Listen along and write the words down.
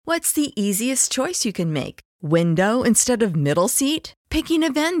What's the easiest choice you can make? Window instead of middle seat? Picking a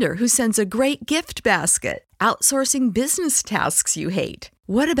vendor who sends a great gift basket? Outsourcing business tasks you hate?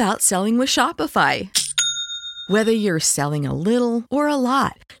 What about selling with Shopify? Whether you're selling a little or a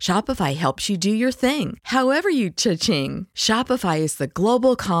lot, Shopify helps you do your thing, however you cha-ching. Shopify is the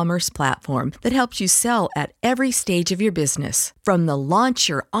global commerce platform that helps you sell at every stage of your business. From the launch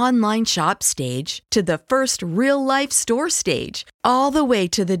your online shop stage to the first real-life store stage, all the way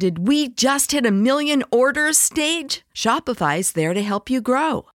to the did we just hit a million orders stage. Shopify's there to help you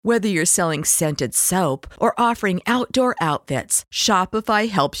grow. Whether you're selling scented soap or offering outdoor outfits, Shopify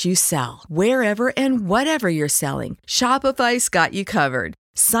helps you sell. Wherever and whatever you're selling, Shopify's got you covered.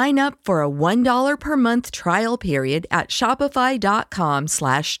 Sign up for a $1 per month trial period at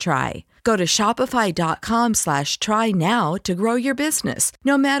shopify.com/try. Go to shopify.com/try now to grow your business,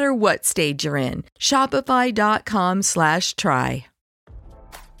 no matter what stage you're in. Shopify.com/try.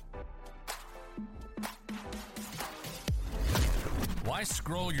 Why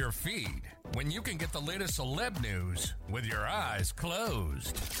scroll your feed when you can get the latest celeb news with your eyes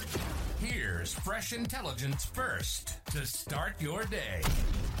closed? Here's fresh intelligence first to start your day.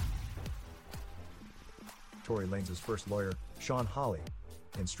 Tory Lanez's first lawyer, Sean Hawley,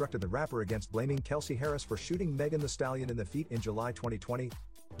 instructed the rapper against blaming Kelsey Harris for shooting Megan Thee Stallion in the feet in July 2020,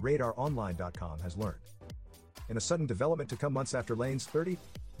 RadarOnline.com has learned. In a sudden development to come months after Lanez, 30,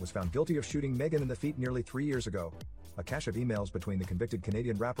 was found guilty of shooting Megan in the feet nearly 3 years ago, a cache of emails between the convicted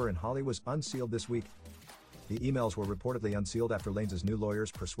Canadian rapper and Hawley was unsealed this week. The emails were reportedly unsealed after Lanez's new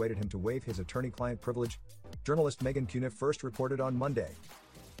lawyers persuaded him to waive his attorney-client privilege, journalist Megan Cuniff first reported on Monday.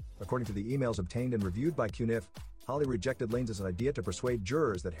 According to the emails obtained and reviewed by Cuniff, Hawley rejected Lanez's idea to persuade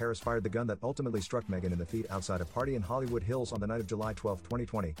jurors that Harris fired the gun that ultimately struck Megan in the feet outside a party in Hollywood Hills on the night of July 12,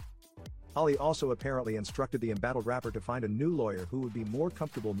 2020. Hawley also apparently instructed the embattled rapper to find a new lawyer who would be more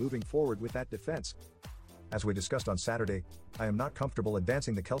comfortable moving forward with that defense. As we discussed on Saturday, I am not comfortable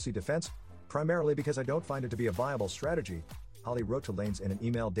advancing the Kelsey defense, primarily because I don't find it to be a viable strategy, Hawley wrote to Lanez in an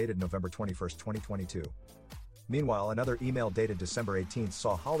email dated November 21, 2022. Meanwhile, another email dated December 18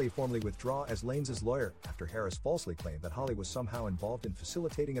 saw Hawley formally withdraw as Lanez's lawyer after Harris falsely claimed that Hawley was somehow involved in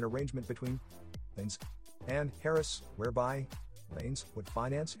facilitating an arrangement between Lanez and Harris, whereby Lanez would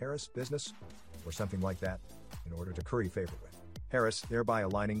finance Harris' business, or something like that, in order to curry favor with Harris, thereby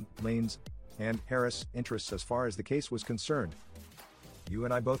aligning Lanez and Harris' interests as far as the case was concerned. You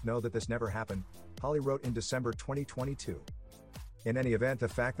and I both know that this never happened, Hawley wrote in December 2022. In any event, the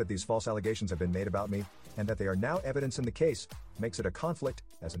fact that these false allegations have been made about me, and that they are now evidence in the case, makes it a conflict,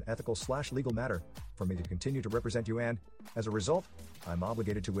 as an ethical/legal matter, for me to continue to represent you and, as a result, I'm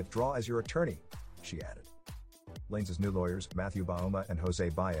obligated to withdraw as your attorney, she added. Lanez's new lawyers, Matthew Bauma and Jose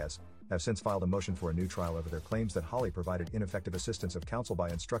Baez, have since filed a motion for a new trial over their claims that Hawley provided ineffective assistance of counsel by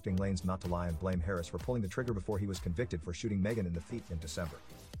instructing Lanez not to lie and blame Harris for pulling the trigger before he was convicted for shooting Megan in the feet in December.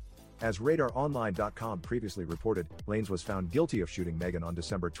 As RadarOnline.com previously reported, Lanez was found guilty of shooting Megan on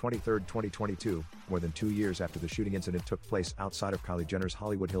December 23, 2022, more than 2 years after the shooting incident took place outside of Kylie Jenner's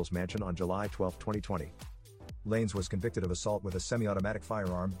Hollywood Hills mansion on July 12, 2020. Lanez was convicted of assault with a semi-automatic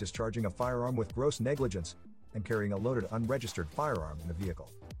firearm, discharging a firearm with gross negligence, and carrying a loaded unregistered firearm in the vehicle.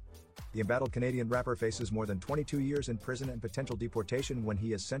 The embattled Canadian rapper faces more than 22 years in prison and potential deportation when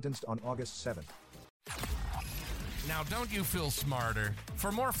he is sentenced on August 7th. Now, don't you feel smarter?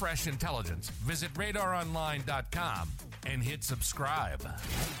 For more fresh intelligence, visit RadarOnline.com and hit subscribe.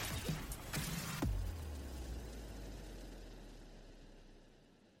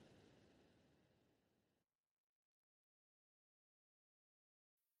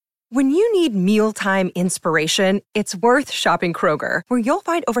 When you need mealtime inspiration, it's worth shopping Kroger, where you'll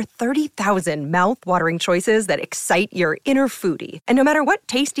find over 30,000 mouth-watering choices that excite your inner foodie. And no matter what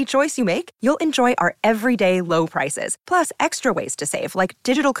tasty choice you make, you'll enjoy our everyday low prices, plus extra ways to save, like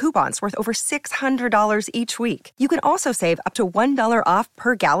digital coupons worth over $600 each week. You can also save up to $1 off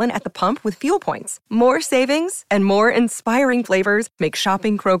per gallon at the pump with fuel points. More savings and more inspiring flavors make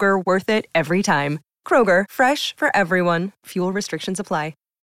shopping Kroger worth it every time. Kroger, fresh for everyone. Fuel restrictions apply.